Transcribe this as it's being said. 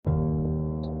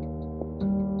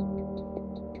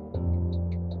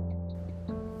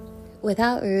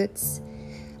Without roots,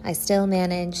 I still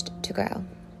managed to grow.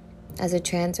 As a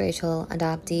transracial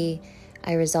adoptee,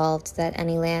 I resolved that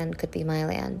any land could be my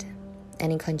land.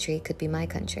 Any country could be my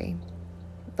country.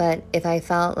 But if I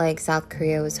felt like South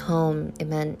Korea was home, it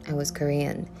meant I was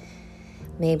Korean.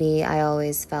 Maybe I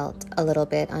always felt a little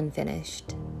bit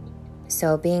unfinished.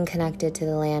 So being connected to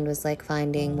the land was like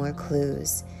finding more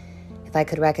clues. If I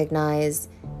recognized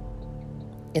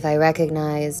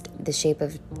the shape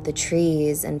of the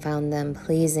trees and found them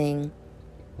pleasing,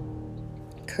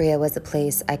 Korea was a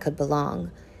place I could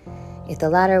belong. If the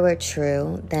latter were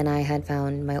true, then I had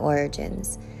found my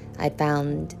origins. I'd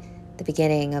found the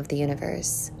beginning of the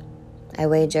universe. I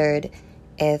wagered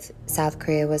if South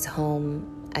Korea was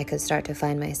home, I could start to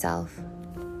find myself.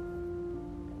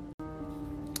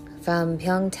 From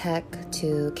Pyeongtaek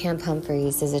to Camp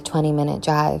Humphreys is a 20-minute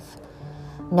drive.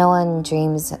 No one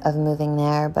dreams of moving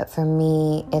there, but for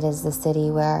me, it is the city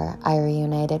where I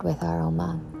reunited with our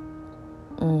Omma.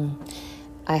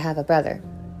 I have a brother,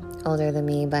 older than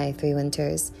me by 3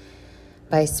 winters.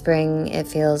 By spring, it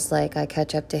feels like I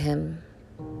catch up to him.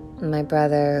 My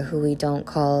brother, who we don't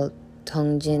call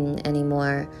Dongjin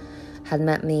anymore, had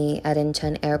met me at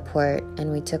Incheon Airport,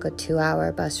 and we took a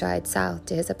 2-hour bus ride south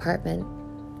to his apartment.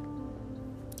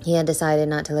 He had decided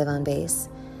not to live on base.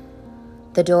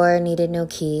 The door needed no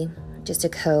key, just a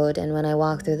code, and when I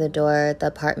walked through the door, the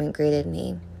apartment greeted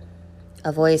me.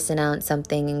 A voice announced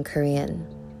something in Korean.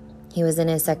 He was in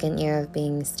his 2nd year of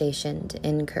being stationed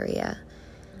in Korea.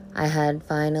 I had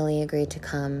finally agreed to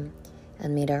come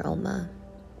and meet our Omma.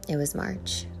 It was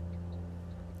March.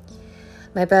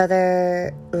 My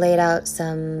brother laid out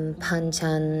some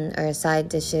banchan or side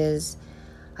dishes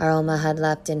our Omma had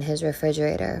left in his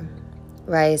refrigerator.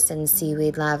 Rice and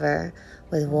seaweed laver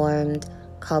with warmed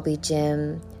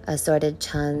kalbijim, assorted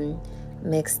chun,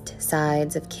 mixed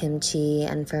sides of kimchi,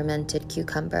 and fermented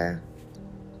cucumber.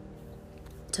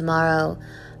 Tomorrow,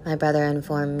 my brother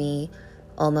informed me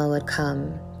Omma would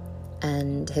come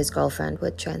and his girlfriend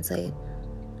would translate.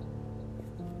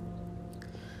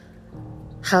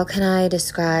 How can I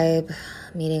describe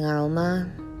meeting our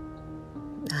Omma?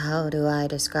 How do I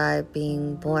describe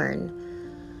being born?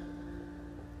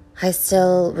 I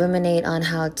still ruminate on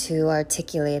how to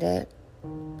articulate it,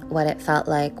 what it felt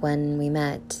like when we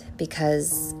met,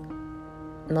 because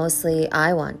mostly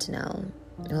I want to know.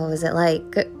 What was it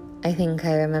like? I think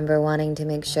I remember wanting to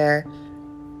make sure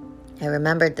I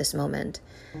remembered this moment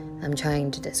I'm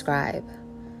trying to describe.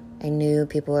 I knew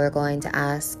people were going to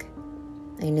ask.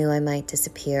 I knew I might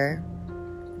disappear,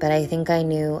 but I think I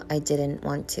knew I didn't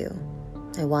want to.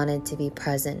 I wanted to be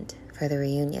present for the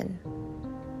reunion.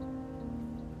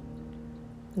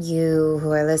 You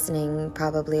who are listening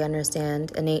probably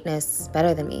understand innateness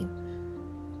better than me.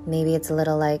 Maybe it's a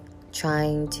little like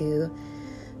trying to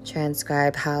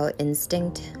transcribe how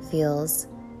instinct feels,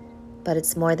 but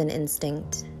it's more than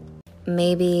instinct.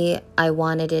 Maybe I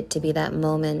wanted it to be that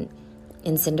moment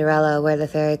in Cinderella where the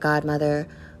fairy godmother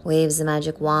waves the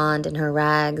magic wand and her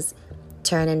rags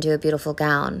turn into a beautiful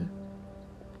gown.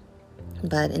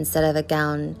 But instead of a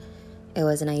gown, it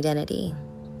was an identity.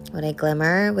 Would I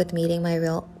glimmer with meeting my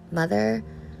real mother?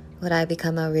 Would I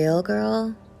become a real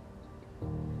girl?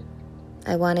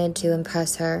 I wanted to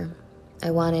impress her. I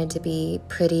wanted to be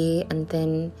pretty and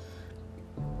thin.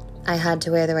 I had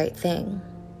to wear the right thing.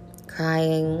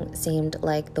 Crying seemed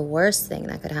like the worst thing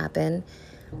that could happen.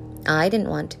 I didn't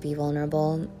want to be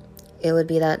vulnerable. It would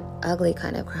be that ugly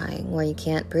kind of crying where you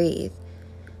can't breathe.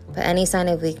 But any sign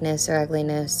of weakness or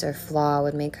ugliness or flaw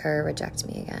would make her reject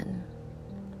me again.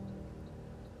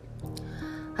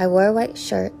 I wore a white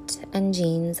shirt and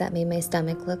jeans that made my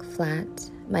stomach look flat.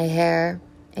 My hair,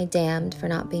 I damned for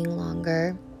not being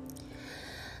longer.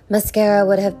 Mascara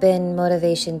would have been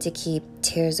motivation to keep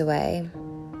tears away.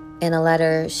 In a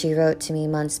letter she wrote to me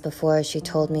months before, she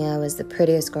told me I was the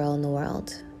prettiest girl in the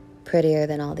world, prettier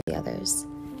than all the others.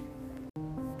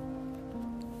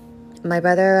 My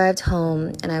brother arrived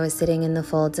home, and I was sitting in the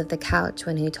folds of the couch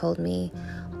when he told me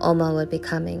Omma would be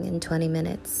coming in 20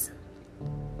 minutes.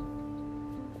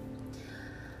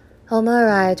 Omma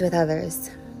arrived with others.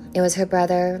 It was her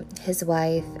brother, his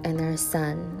wife, and their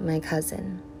son, my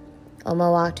cousin.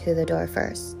 Omma walked through the door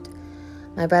first.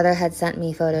 My brother had sent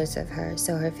me photos of her,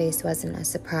 so her face wasn't a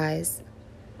surprise.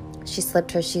 She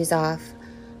slipped her shoes off,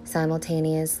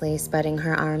 simultaneously spreading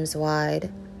her arms wide,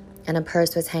 and a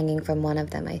purse was hanging from one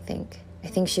of them, I think. I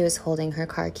think she was holding her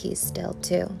car keys still,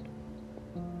 too.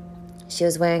 She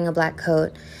was wearing a black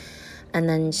coat, and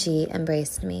then she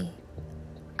embraced me.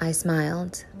 I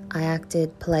smiled. I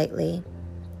acted politely.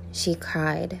 She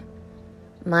cried.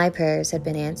 My prayers had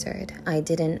been answered. I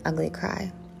didn't ugly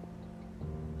cry.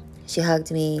 She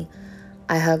hugged me,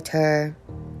 I hugged her,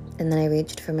 and then I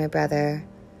reached for my brother,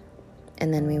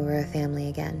 and then we were a family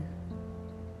again.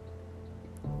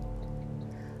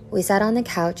 We sat on the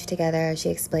couch together as she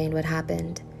explained what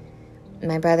happened.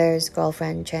 My brother's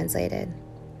girlfriend translated.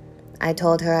 I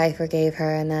told her I forgave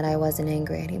her and that I wasn't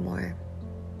angry anymore.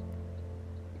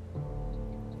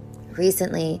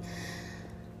 Recently,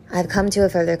 I've come to a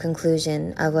further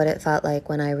conclusion of what it felt like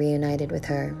when I reunited with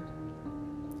her.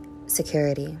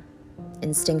 Security,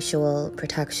 instinctual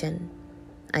protection.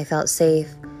 I felt safe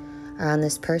around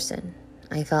this person.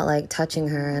 I felt like touching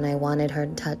her and I wanted her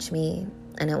to touch me,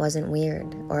 and it wasn't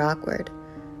weird or awkward.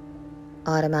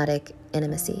 Automatic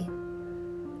intimacy.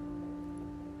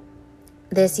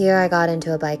 This year I got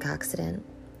into a bike accident.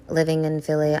 Living in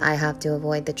Philly, I have to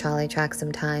avoid the trolley track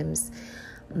sometimes,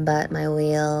 but my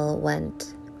wheel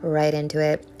went right into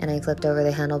it and I flipped over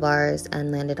the handlebars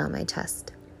and landed on my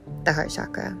chest. The heart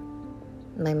chakra,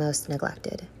 my most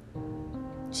neglected.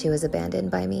 She was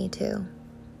abandoned by me too.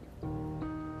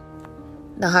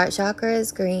 The heart chakra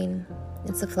is green.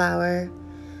 It's a flower.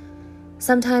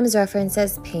 Sometimes referenced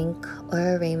as pink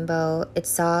or a rainbow. It's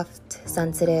soft,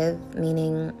 sensitive,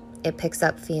 meaning it picks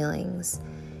up feelings.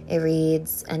 It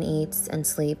reads and eats and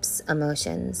sleeps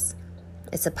emotions.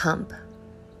 It's a pump.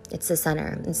 It's the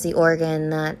center. It's the organ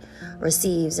that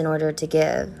receives in order to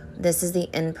give. This is the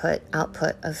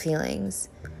input-output of feelings.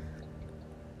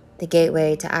 The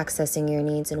gateway to accessing your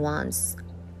needs and wants,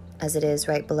 as it is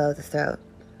right below the throat.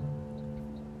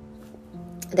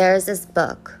 There is this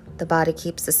book, The Body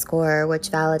Keeps the Score, which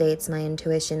validates my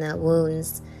intuition that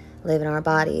wounds live in our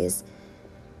bodies.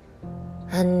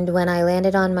 And when I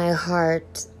landed on my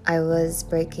heart, I was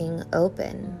breaking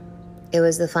open. It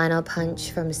was the final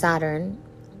punch from Saturn,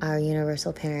 our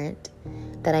universal parent,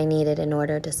 that I needed in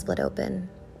order to split open.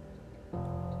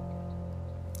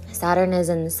 Saturn is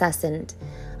incessant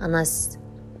unless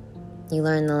you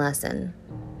learn the lesson.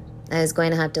 I was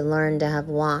going to have to learn to have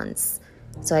wants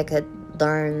so I could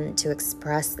learn to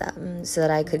express them, so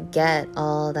that I could get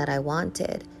all that I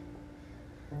wanted.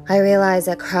 I realized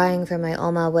that crying for my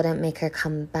Omma wouldn't make her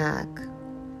come back.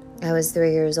 I was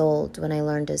 3 years old when I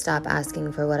learned to stop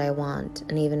asking for what I want,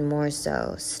 and even more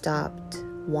so, stopped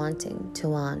wanting to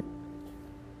want.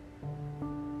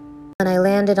 When I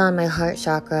landed on my heart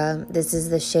chakra, this is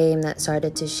the shame that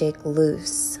started to shake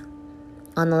loose.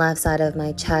 On the left side of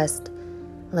my chest,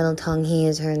 Little Tong-hee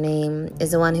is her name,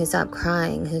 is the one who stopped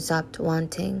crying, who stopped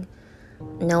wanting.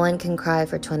 No one can cry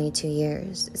for 22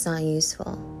 years. It's not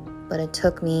useful. But it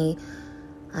took me,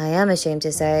 I am ashamed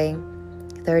to say,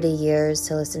 30 years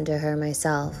to listen to her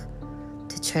myself,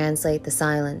 to translate the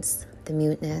silence, the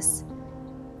muteness.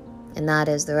 And that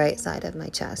is the right side of my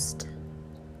chest,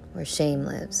 where shame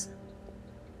lives.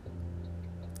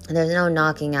 And there's no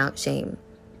knocking out shame.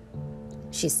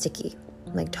 She's sticky,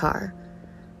 like tar.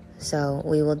 So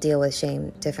we will deal with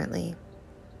shame differently.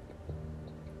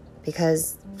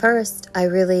 Because first, I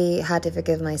really had to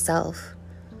forgive myself.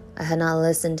 I had not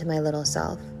listened to my little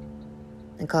self.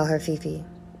 I call her Fifi.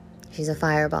 She's a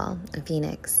fireball, a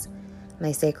phoenix,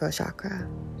 my sacral chakra.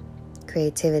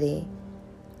 Creativity,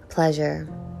 pleasure,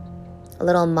 a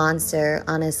little monster,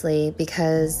 honestly,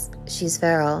 because she's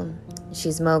feral.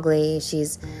 She's Mowgli,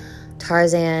 she's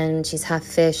Tarzan, she's half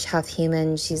fish, half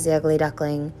human, she's the ugly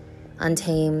duckling.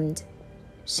 Untamed,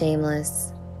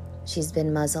 shameless, she's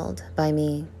been muzzled by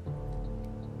me.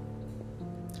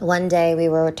 One day we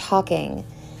were talking,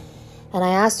 and I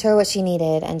asked her what she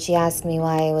needed, and she asked me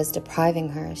why I was depriving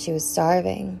her. She was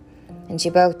starving, and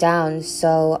she broke down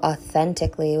so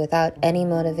authentically without any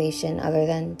motivation other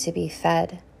than to be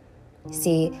fed.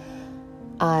 See,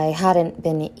 I hadn't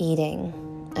been eating.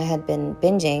 I had been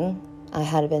binging. I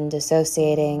had been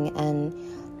dissociating and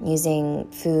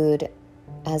using food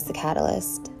as the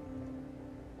catalyst.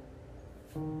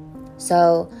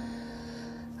 So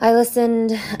I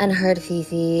listened and heard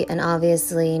Fifi and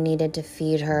obviously needed to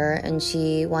feed her, and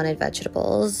she wanted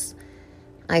vegetables.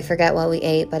 I forget what we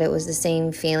ate, but it was the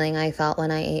same feeling I felt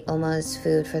when I ate Omma's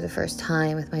food for the first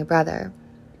time with my brother.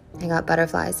 I got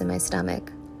butterflies in my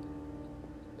stomach.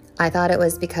 I thought it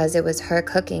was because it was her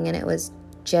cooking and it was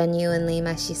genuinely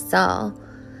machisal.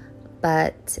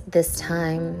 But this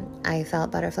time, I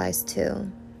felt butterflies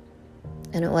too.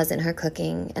 And it wasn't her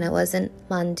cooking, and it wasn't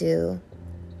mandu.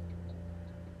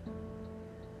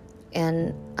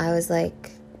 And I was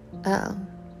like, oh,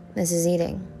 this is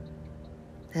eating.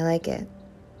 I like it.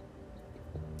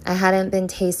 I hadn't been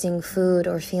tasting food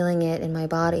or feeling it in my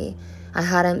body. I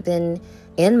hadn't been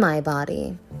in my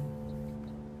body.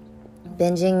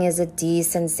 Binging is a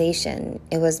desensation.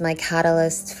 It was my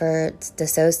catalyst for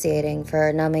dissociating,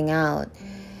 for numbing out,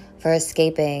 for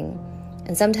escaping.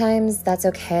 And sometimes that's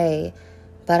okay.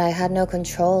 but I had no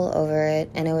control over it,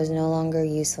 and it was no longer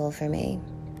useful for me.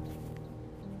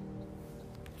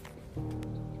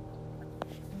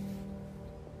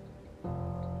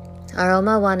 Our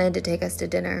Oma wanted to take us to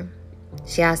dinner.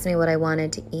 She asked me what I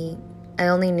wanted to eat. I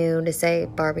only knew to say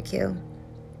barbecue,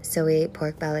 so we ate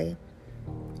pork belly.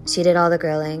 She did all the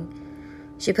grilling.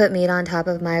 She put meat on top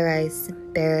of my rice,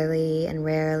 barely and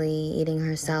rarely eating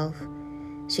herself.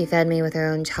 She fed me with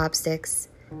her own chopsticks,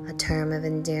 a term of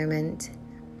endearment.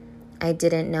 I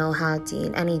didn't know how to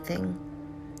eat anything.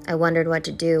 I wondered what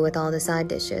to do with all the side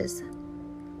dishes.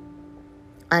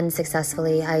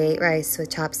 Unsuccessfully, I ate rice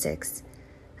with chopsticks.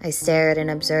 I stared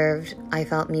and observed. I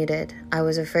felt muted. I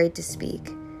was afraid to speak.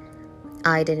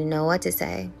 I didn't know what to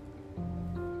say.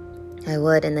 I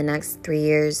would, in the next 3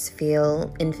 years,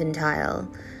 feel infantile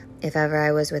if ever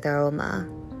I was with our Oma.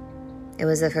 It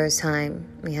was the first time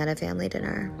we had a family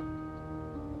dinner.